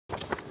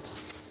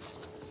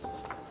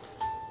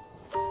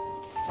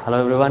Hello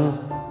everyone,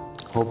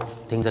 hope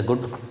things are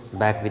good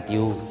back with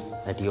you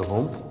at your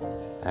home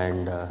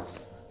and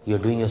you're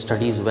doing your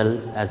studies well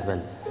as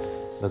well,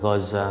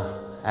 because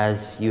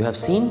as you have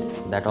seen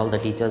that all the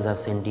teachers have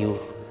sent you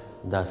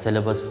the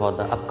syllabus for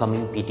the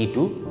upcoming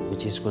PT2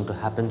 which is going to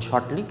happen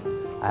shortly.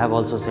 I have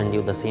also sent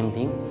you the same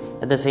thing.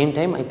 At the same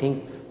time, I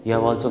think you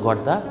have also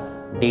got the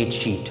date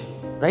sheet,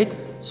 right?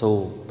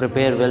 So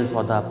prepare well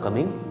for the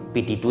upcoming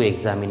PT2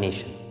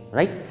 examination,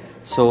 right?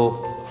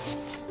 So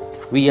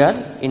we are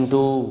into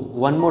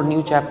one more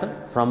new chapter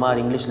from our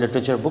English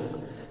literature book,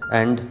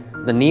 and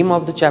the name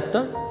of the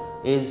chapter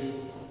is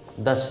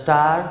The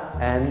Star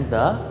and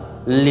the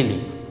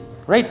Lily,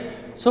 right?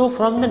 So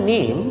from the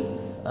name,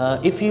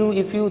 if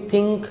you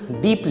think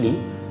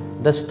deeply,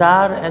 the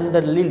star and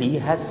the lily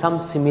has some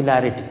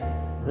similarity,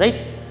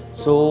 right?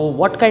 So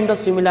what kind of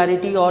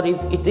similarity, or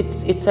if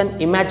it's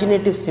an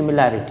imaginative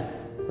similarity,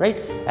 right?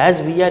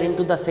 As we are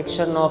into the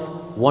section of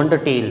wonder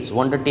tales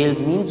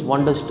means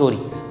wonder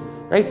stories,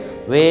 right,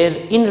 where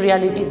in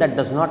reality that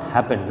does not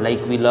happen, like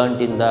we learnt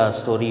in the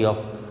story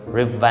of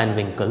Rip Van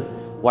Winkle,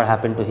 what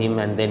happened to him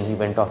and then he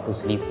went off to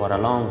sleep for a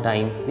long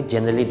time, which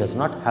generally does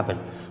not happen.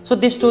 So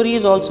this story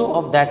is also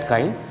of that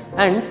kind,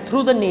 and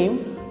through the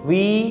name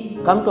we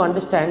come to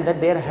understand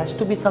that there has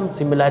to be some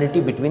similarity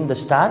between the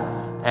star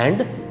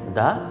and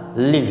the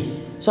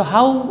lily. So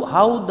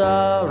how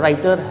the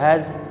writer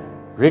has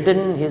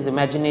written his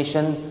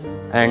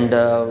imagination and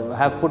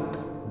have put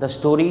the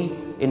story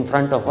in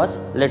front of us,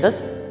 let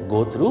us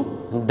go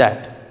through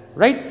that,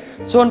 right?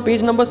 So on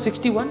page number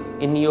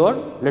 61 in your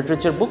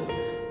literature book,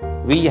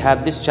 we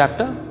have this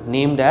chapter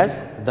named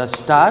as The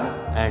Star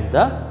and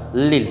the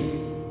Lily.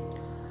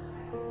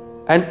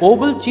 An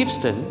Obel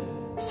chieftain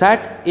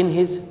sat in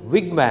his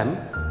wigwam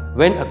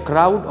when a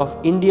crowd of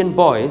Indian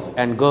boys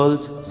and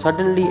girls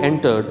suddenly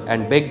entered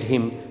and begged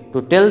him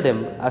to tell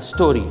them a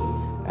story,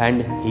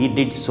 and he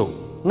did so.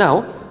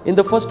 Now in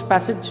the first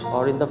passage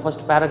or in the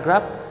first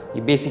paragraph,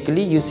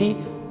 you see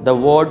the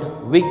word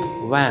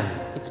wigwam.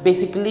 It's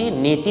basically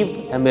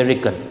Native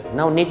American.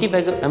 Now Native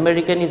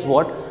American is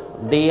what?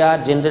 They are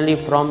generally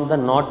from the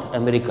North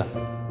America,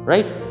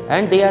 right?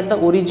 And they are the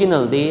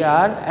original. They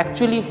are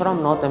actually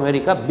from North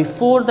America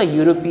before the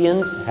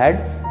Europeans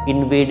had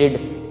invaded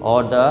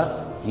or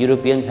the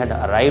Europeans had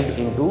arrived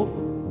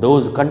into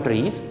those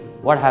countries.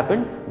 What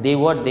happened? They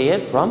were there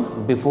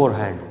from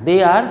beforehand.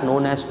 They are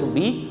known as to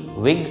be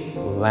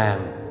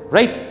wigwam,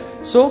 right?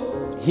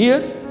 So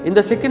here in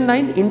the second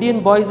line, Indian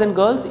boys and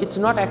girls, it's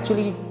not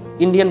actually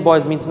Indian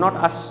boys, means not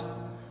us,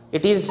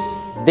 it is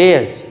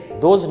theirs.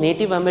 Those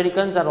Native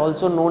Americans are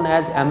also known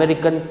as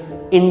American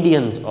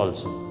Indians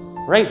also,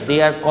 right?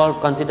 They are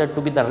considered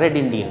to be the Red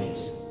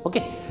Indians,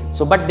 okay?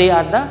 So but they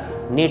are the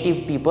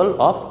native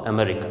people of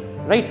America,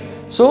 right?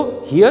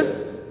 So here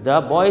the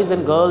boys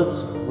and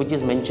girls which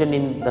is mentioned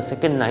in the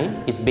second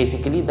line is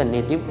basically the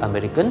Native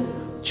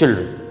American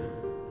children.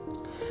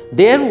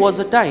 There was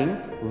a time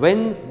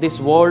when this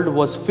world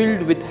was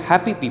filled with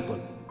happy people,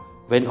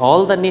 when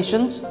all the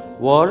nations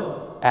were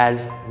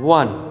as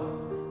one.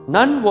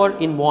 None were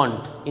in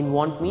want. In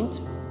want means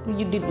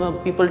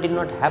people did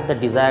not have the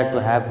desire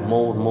to have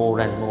more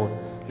and more,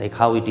 like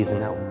how it is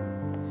now.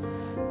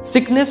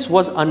 Sickness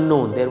was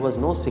unknown. There was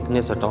no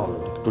sickness at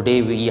all.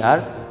 Today we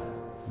are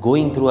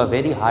going through a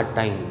very hard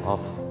time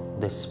of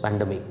this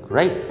pandemic,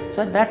 right?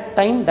 So at that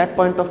time, that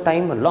point of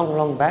time, a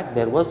long back,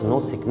 there was no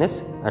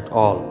sickness at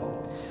all.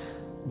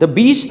 The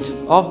beast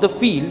of the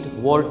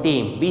field were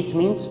tame. Beast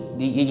means,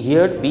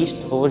 beast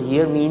over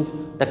here means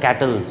the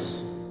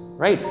cattles,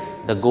 right?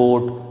 The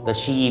goat, the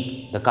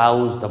sheep, the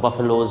cows, the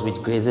buffaloes which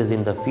grazes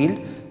in the field.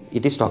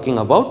 It is talking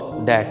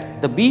about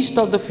that. The beast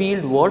of the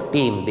field were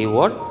tame. They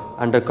were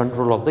under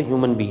control of the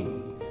human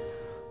being.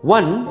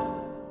 One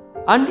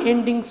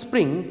unending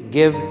spring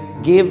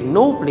gave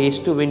no place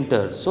to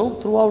winter. So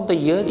throughout the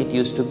year it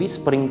used to be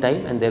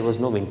springtime and there was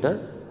no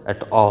winter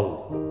at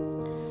all.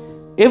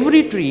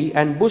 Every tree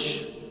and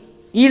bush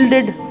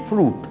yielded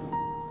fruit.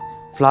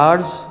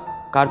 Flowers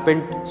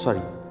carpeted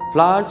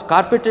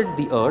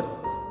the earth.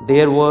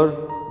 There were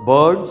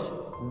birds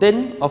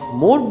then of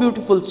more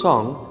beautiful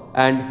song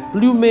and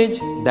plumage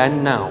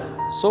than now.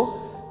 So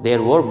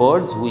there were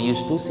birds who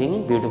used to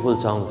sing beautiful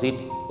songs.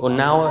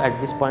 Now at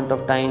this point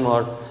of time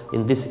or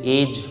in this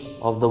age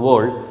of the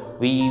world,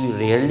 we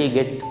rarely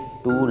get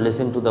to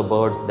listen to the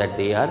birds that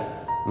they are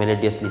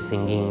melodiously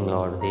singing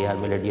or they are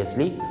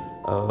melodiously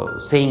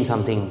saying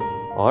something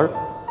or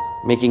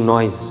making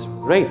noise,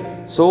 right?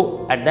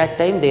 So at that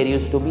time there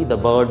used to be the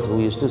birds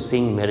who used to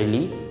sing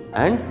merrily,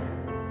 and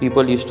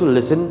people used to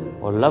listen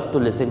or love to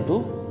listen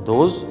to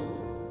those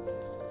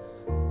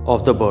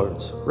of the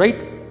birds, right?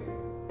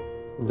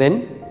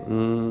 Then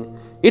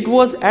it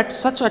was at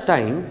such a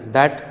time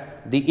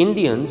that the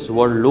Indians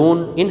were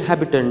lone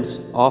inhabitants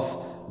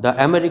of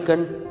the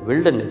American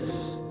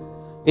wilderness.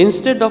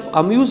 Instead of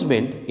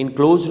amusement in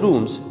closed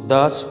rooms,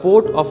 the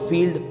sport of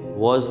field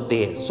was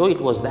there. So it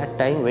was that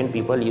time when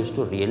people used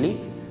to really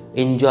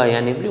enjoy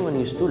and everyone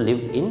used to live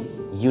in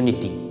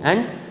unity.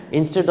 And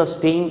instead of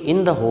staying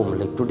in the home,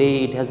 like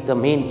today it is the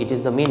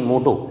main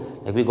motto,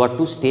 like we got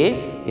to stay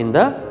in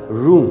the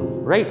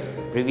room,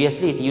 right?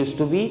 Previously it used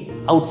to be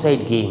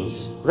outside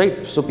games,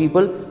 right? So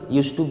people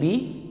used to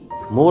be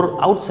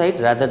more outside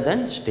rather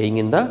than staying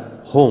in the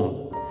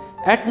home.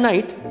 At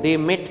night they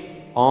met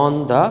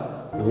on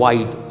the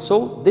Wide.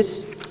 So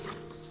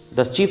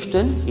the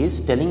chieftain is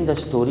telling the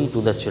story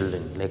to the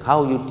children, like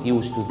how it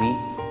used to be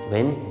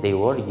when they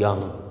were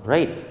young,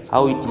 right?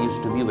 How it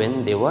used to be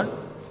when they were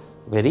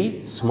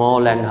very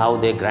small, and how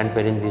their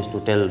grandparents used to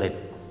tell that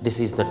this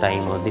is the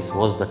time or this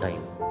was the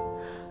time.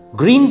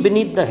 Green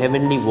beneath the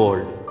heavenly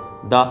world,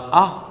 the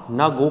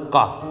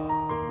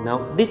Nagoka.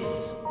 Now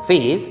this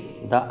phrase,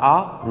 the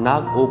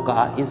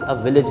Nagoka, is a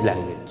village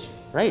language,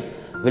 right?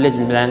 Village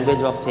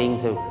language of saying,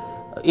 so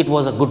it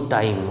was a good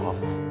time of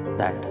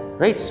that,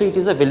 right? So it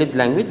is a village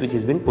language which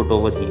has been put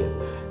over here.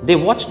 They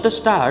watched the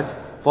stars,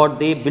 for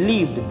they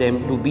believed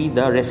them to be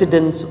the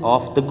residents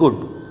of the good,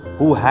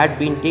 who had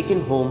been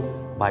taken home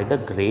by the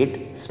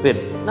Great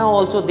Spirit. Now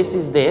also this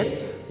is there.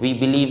 We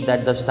believe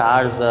that the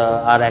stars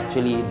are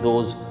actually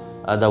those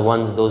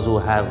those who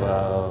have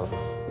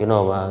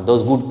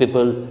those good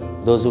people,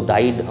 those who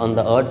died on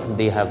the earth,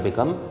 they have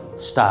become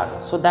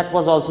stars. So that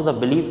was also the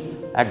belief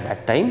at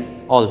that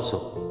time also.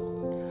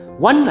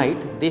 One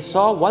night they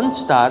saw one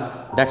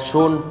star that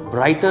shone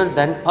brighter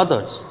than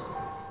others.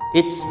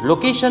 Its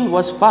location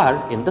was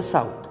far in the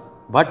south,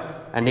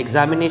 but an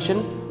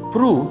examination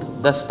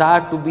proved the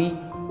star to be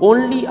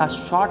only a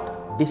short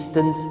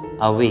distance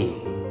away.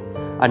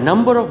 A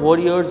number of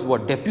warriors were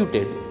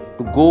deputed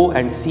to go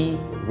and see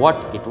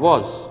what it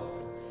was.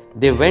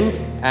 They went,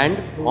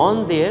 and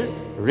on their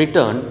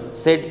return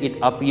said it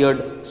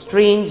appeared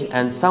strange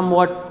and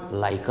somewhat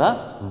like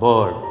a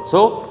bird.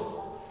 So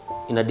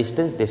in a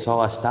distance they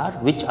saw a star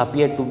which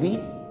appeared to be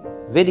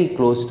very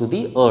close to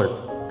the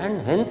earth,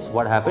 and hence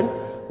what happened?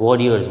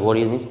 Warriors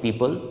means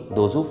people,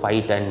 those who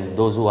fight and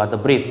those who are the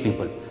brave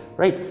people,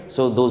 right?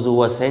 So those who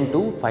were sent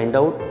to find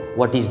out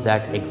what is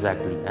that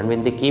exactly, and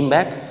when they came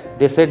back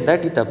they said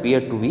that it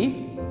appeared to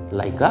be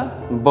like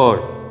a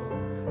bird.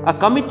 A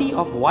committee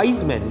of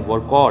wise men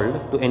were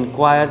called to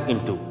inquire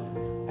into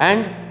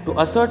and to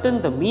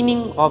ascertain the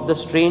meaning of the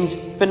strange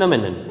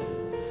phenomenon.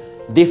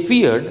 They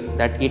feared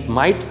that it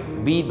might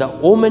be the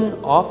omen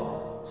of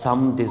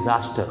some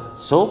disaster.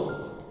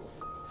 So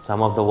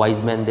some of the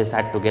wise men, they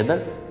sat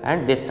together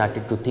and they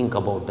started to think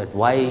about that.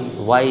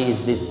 Why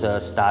is this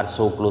star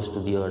so close to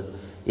the earth?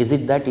 Is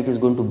it that it is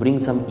going to bring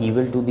some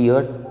evil to the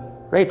earth?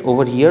 Right,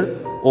 over here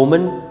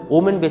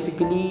omen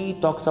basically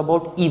talks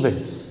about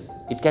events.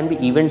 It can be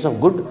events of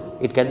good,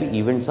 it can be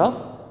event of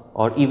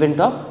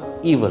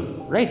evil,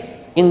 right?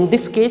 In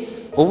this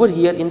case, over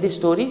here in this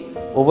story,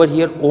 over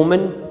here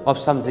omen of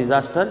some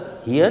disaster,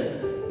 here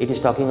it is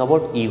talking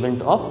about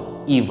event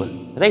of evil,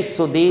 right?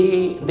 So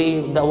the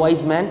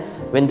wise man,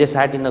 when they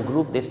sat in a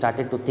group, they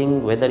started to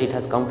think whether it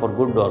has come for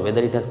good or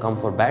whether it has come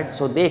for bad.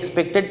 So they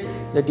expected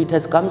that it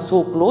has come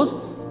so close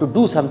to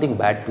do something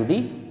bad to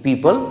the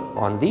people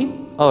on the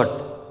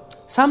earth.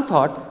 Some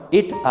thought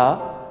it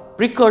a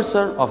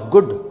precursor of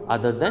good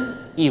other than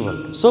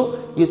evil.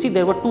 So you see,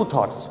 there were two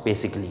thoughts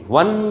basically.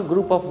 One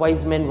group of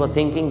wise men were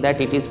thinking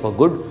that it is for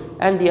good,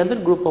 and the other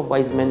group of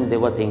wise men, they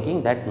were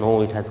thinking that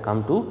no, it has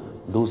come to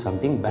do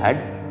something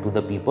bad to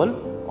the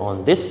people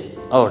on this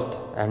earth.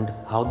 And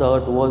how the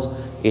earth was,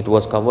 it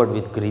was covered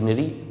with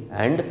greenery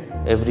and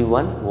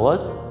everyone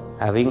was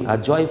having a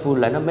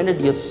joyful and a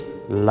melodious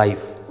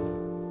life.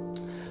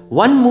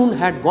 One moon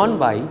had gone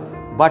by,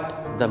 but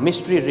the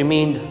mystery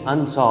remained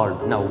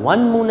unsolved. Now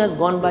one moon has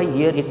gone by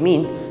here, it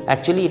means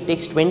actually it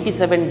takes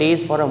 27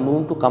 days for a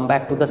moon to come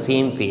back to the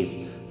same phase.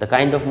 The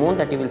kind of moon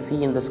that you will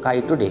see in the sky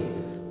today,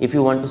 if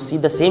you want to see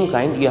the same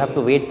kind, you have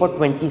to wait for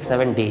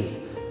 27 days.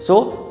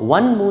 So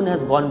one moon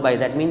has gone by,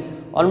 that means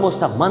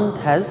almost a month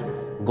has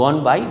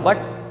gone by, but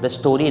the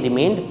story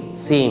remained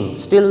same.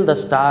 Still the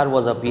star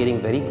was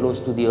appearing very close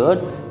to the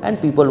earth, and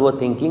people were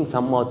thinking,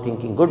 some were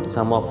thinking good,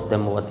 some of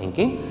them were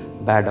thinking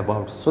bad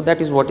about. So that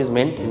is what is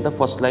meant in the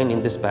first line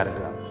in this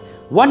paragraph.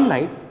 One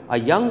night a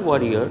young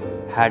warrior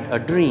had a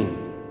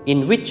dream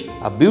in which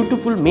a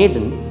beautiful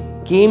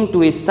maiden came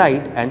to his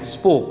side and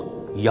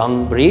spoke,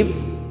 "Young brave,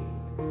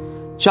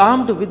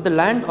 charmed with the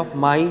land of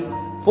my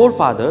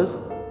forefathers,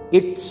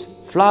 its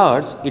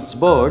flowers, its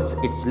birds,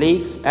 its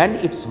lakes and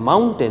its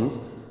mountains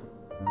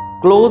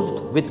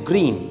clothed with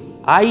green,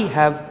 I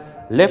have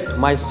left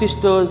my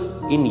sisters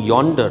in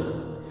yonder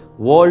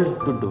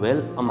world to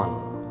dwell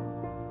among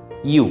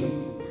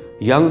you.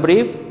 Young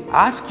brave,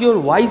 ask your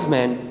wise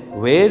men,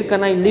 where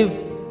can I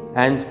live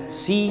and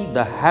see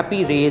the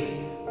happy race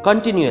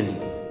continually?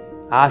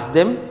 Ask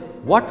them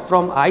what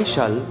from I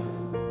shall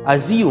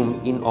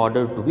assume in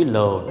order to be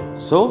loved."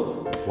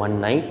 So one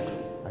night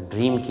a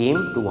dream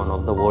came to one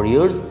of the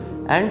warriors,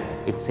 and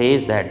it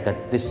says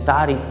that this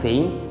star is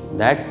saying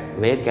that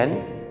where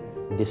can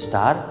this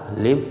star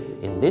live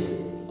in this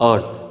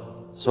earth.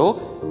 So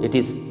it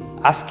is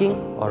asking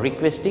or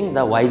requesting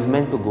the wise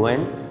men to go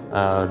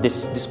and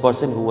this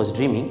person who was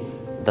dreaming,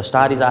 the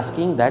star is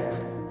asking that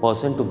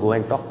person to go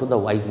and talk to the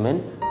wise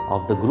men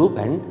of the group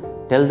and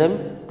tell them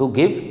to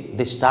give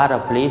the star a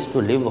place to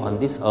live on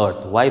this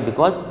earth. Why?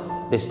 Because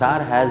the star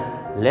has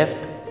left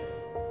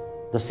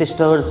the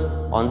sisters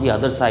on the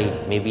other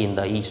side, maybe in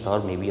the east or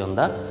maybe on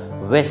the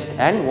west,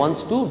 and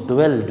wants to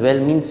dwell. Dwell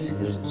means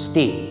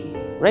stay,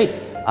 right,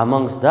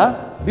 amongst the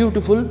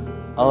beautiful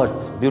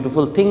earth,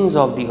 beautiful things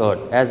of the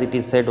earth, as it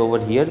is said over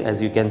here.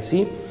 As you can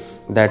see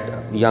that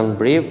young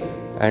brave,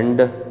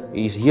 and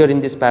here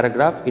in this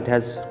paragraph it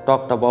has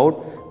talked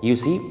about, you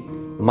see,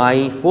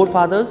 my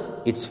forefathers,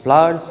 its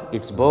flowers,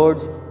 its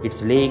birds,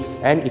 its lakes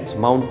and its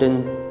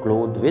mountain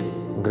clothed with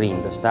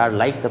green. The star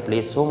liked the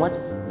place so much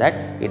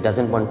that it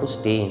doesn't want to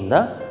stay in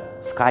the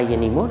sky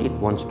anymore, it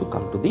wants to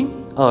come to the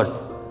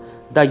earth.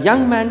 The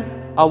young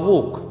man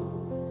awoke.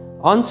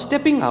 On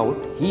stepping out,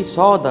 he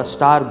saw the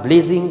star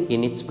blazing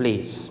in its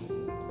place.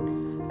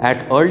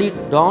 At early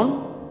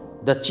dawn,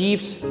 the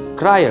chief's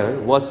crier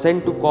was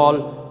sent to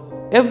call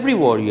every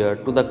warrior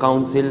to the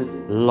council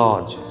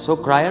lodge. So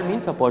crier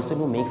means a person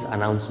who makes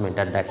announcement.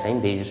 At that time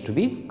they used to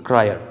be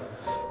crier.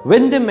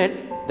 When they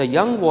met, the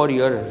young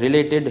warrior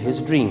related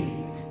his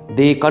dream.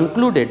 They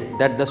concluded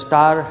that the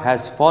star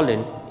has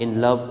fallen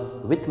in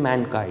love with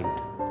mankind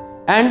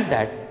and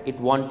that it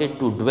wanted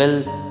to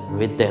dwell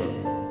with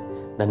them.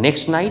 The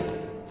next night,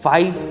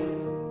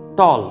 5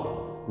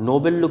 tall,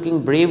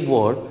 noble-looking brave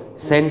were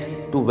sent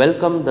to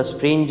welcome the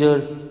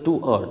stranger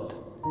to earth.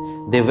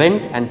 They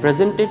went and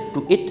presented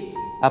to it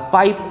a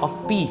pipe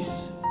of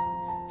peace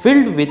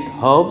filled with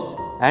herbs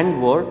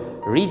and were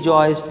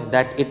rejoiced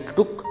that it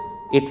took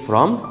it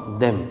from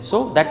them.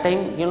 So that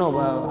time,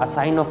 a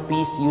sign of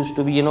peace used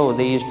to be,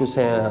 they used to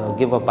say,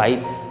 give a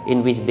pipe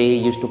in which they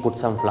used to put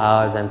some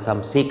flowers and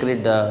some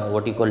sacred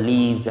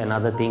leaves and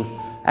other things,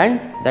 and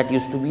that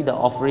used to be the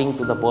offering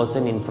to the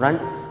person in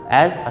front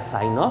as a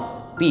sign of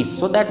peace.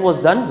 So that was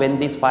done when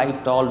these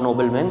 5 tall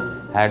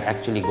noblemen had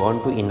actually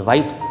gone to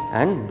invite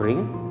and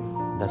bring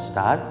the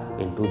star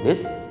into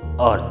this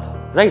earth,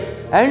 right?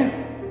 And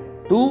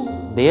to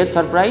their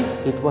surprise,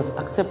 it was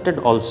accepted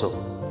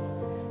also.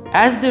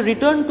 As they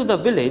returned to the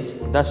village,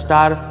 the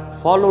star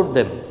followed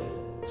them.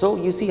 So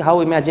you see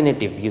how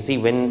imaginative. You see,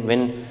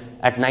 when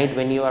at night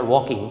when you are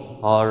walking,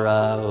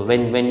 or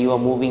when you are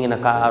moving in a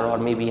car or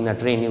maybe in a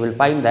train, you will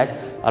find that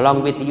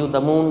along with you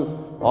the moon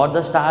or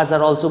the stars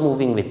are also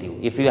moving with you.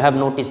 If you have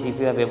noticed, if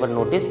you have ever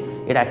noticed,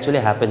 it actually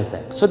happens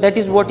that. So that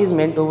is what is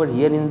meant over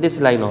here in this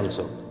line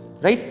also,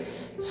 right?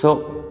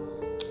 So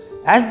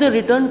as they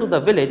returned to the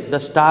village,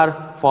 the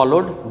star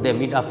followed them.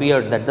 It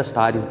appeared that the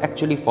star is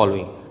actually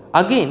following.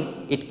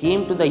 Again, it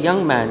came to the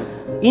young man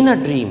in a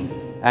dream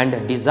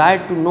and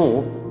desired to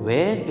know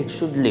where it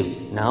should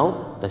live.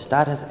 Now, the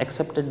star has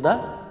accepted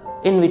the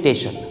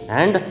invitation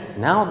and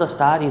now the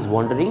star is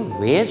wondering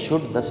where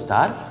should the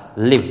star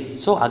live.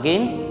 So,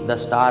 again the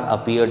star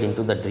appeared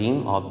into the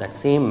dream of that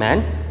same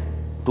man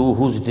to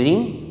whose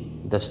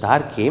dream the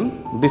star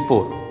came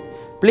before.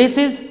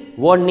 Places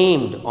were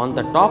named on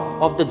the top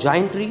of the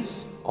giant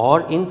trees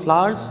or in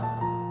flowers.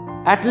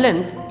 At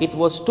length, it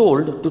was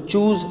told to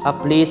choose a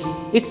place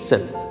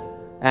itself,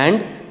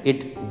 and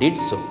it did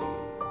so.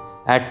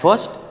 At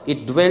first,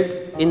 it dwelt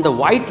in the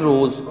white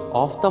rose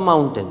of the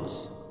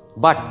mountains,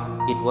 but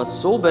it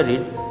was so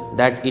buried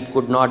that it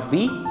could not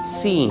be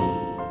seen.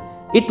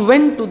 It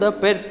went to the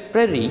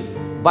prairie,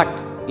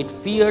 but it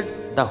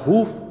feared the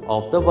hoof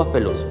of the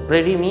buffaloes.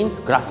 Prairie means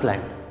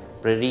grassland.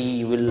 Prairie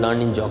you will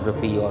learn in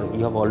geography, or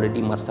you have already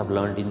must have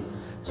learned in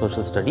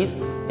social studies.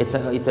 It's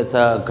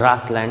a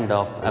grassland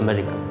of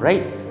America,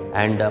 right?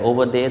 And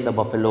over there the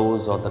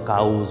buffaloes or the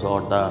cows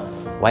or the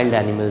wild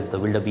animals, the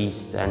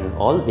wildebeests and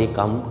all, they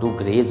come to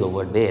graze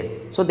over there.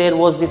 So there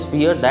was this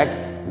fear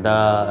that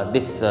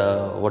this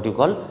star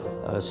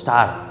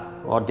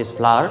or this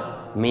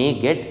flower may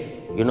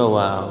get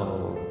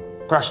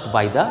crushed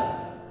by the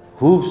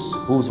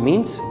hooves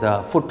means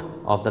the foot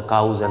of the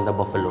cows and the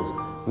buffaloes,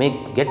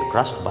 may get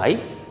crushed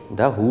by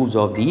the hooves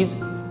of these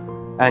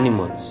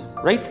animals,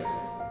 right?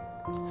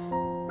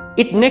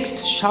 It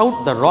next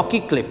shout the rocky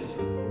cliff,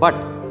 but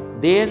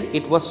there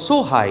it was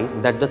so high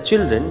that the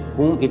children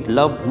whom it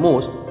loved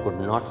most could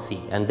not see.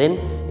 And then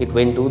it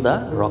went to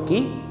the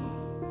rocky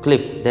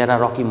cliff. There are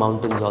rocky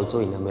mountains also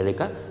in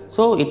America.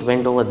 So it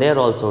went over there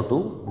also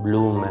to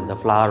bloom, and the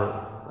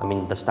flower,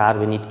 the star,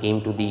 when it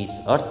came to this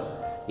earth,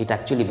 it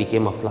actually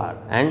became a flower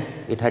and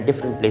it had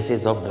different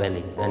places of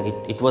dwelling, and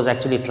it was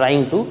actually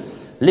trying to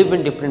live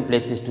in different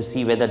places to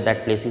see whether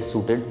that place is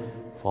suited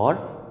for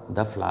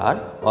the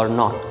flower or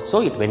not.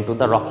 So it went to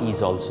the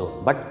Rockies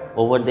also, but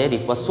over there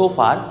it was so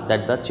far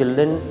that the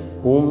children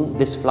whom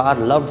this flower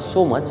loved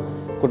so much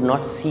could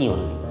not see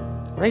only,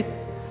 right?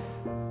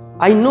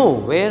 I know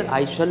where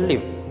I shall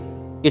live,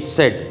 it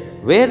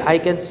said, where I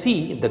can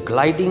see the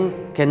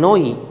gliding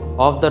canoe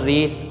of the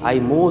race I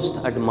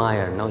most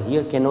admire. Now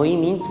here canoe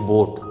means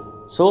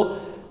boat. So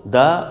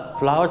the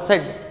flower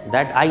said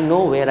that I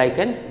know where I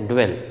can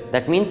dwell.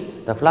 That means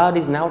the flower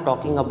is now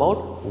talking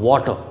about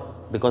water,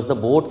 because the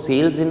boat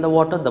sails in the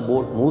water, the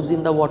boat moves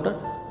in the water.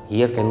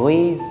 Here canoe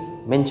is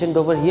mentioned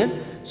over here.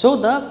 So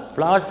the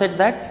flower said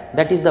that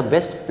that is the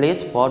best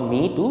place for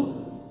me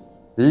to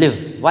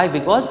live. Why?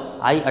 Because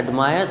I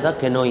admire the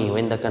canoe.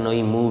 When the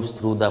canoe moves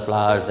through the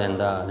flowers and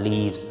the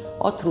leaves,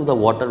 or through the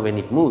water when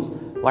it moves,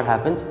 what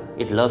happens?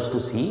 It loves to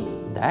see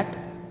that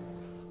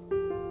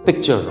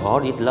picture,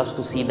 or it loves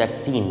to see that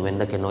scene when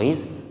the canoe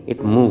is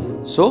it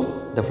move.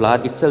 So the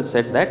flower itself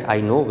said that I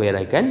know where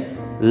I can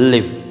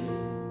live.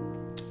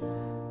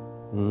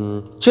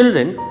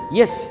 Children,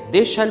 yes,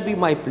 they shall be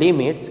my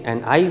playmates,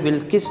 and I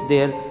will kiss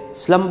their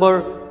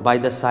slumber by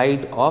the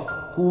side of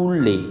cool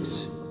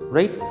lakes.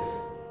 Right?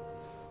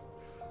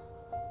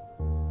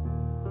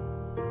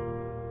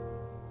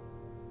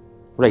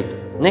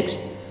 Right. Next,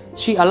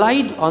 she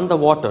alighted on the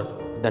water.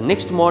 The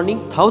next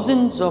morning,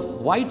 thousands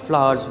of white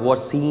flowers were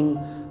seen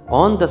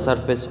on the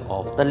surface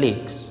of the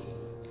lakes,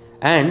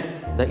 and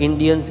the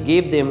Indians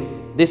gave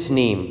them this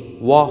name,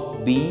 Wa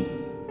Bi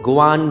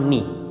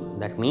Guani.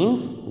 That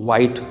means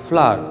white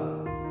flower.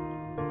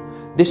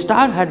 The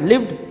star had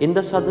lived in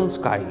the southern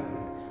sky.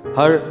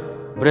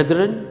 Her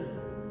brethren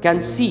can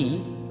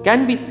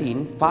be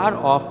seen far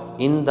off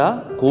in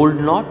the cold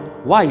north,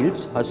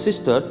 whilst her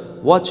sister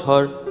watch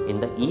her in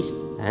the east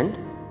and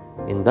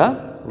in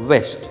the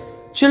west.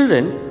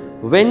 Children,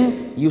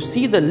 when you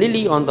see the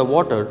lily on the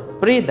water,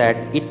 pray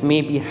that it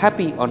may be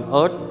happy on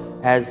earth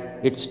as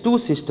its two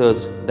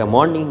sisters, the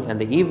morning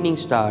and the evening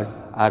stars,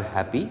 are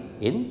happy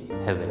in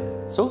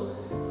heaven. So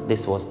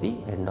this was the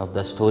end of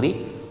the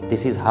story.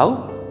 This is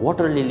how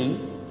water lily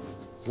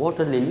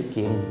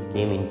came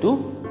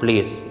into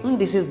place.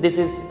 This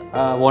is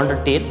a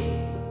wonder tale,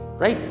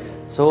 right?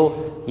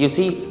 So you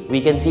see,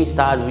 we can see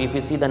stars. If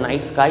you see the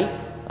night sky,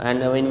 and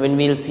when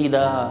we will see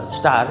the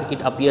star,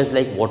 it appears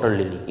like water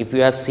lily. If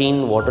you have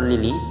seen water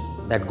lily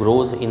that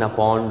grows in a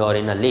pond or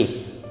in a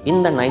lake,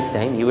 in the night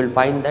time you will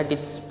find that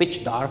it's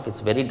pitch dark, it's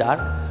very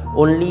dark.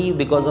 Only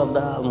because of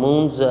the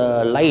moon's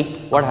light,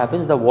 what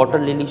happens, the water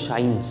lily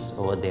shines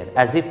over there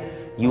as if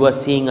you are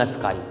seeing a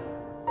sky.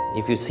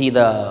 If you see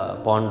the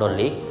pond or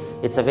lake,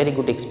 it's a very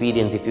good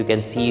experience. If you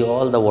can see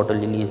all the water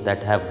lilies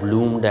that have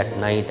bloomed at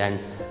night, and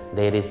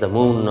there is the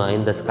moon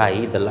in the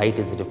sky, the light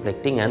is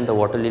reflecting, and the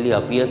water lily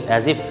appears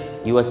as if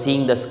you are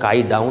seeing the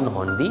sky down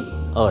on the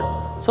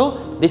earth.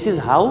 So this is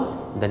how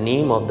the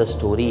name of the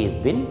story is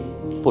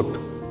been put,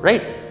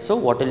 right? So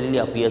water lily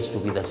appears to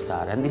be the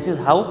star, and this is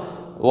how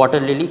water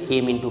lily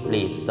came into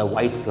place. The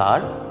white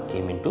flower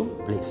came into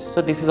place.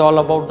 So this is all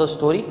about the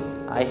story.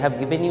 I have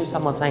given you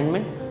some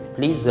assignment.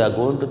 Please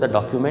go into the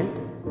document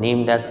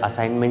named as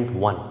assignment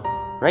 1,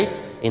 right?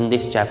 In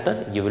this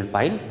chapter you will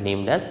find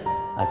named as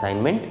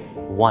assignment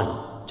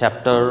 1,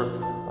 chapter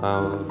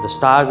the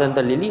stars and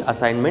the lily,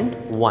 assignment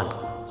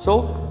 1.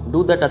 So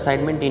do that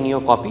assignment in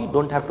your copy.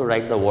 Don't have to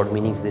write the word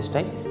meanings this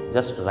time,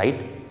 just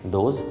write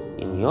those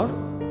in your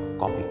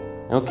copy.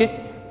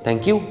 Okay,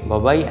 thank you, bye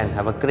bye, and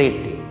have a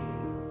great day.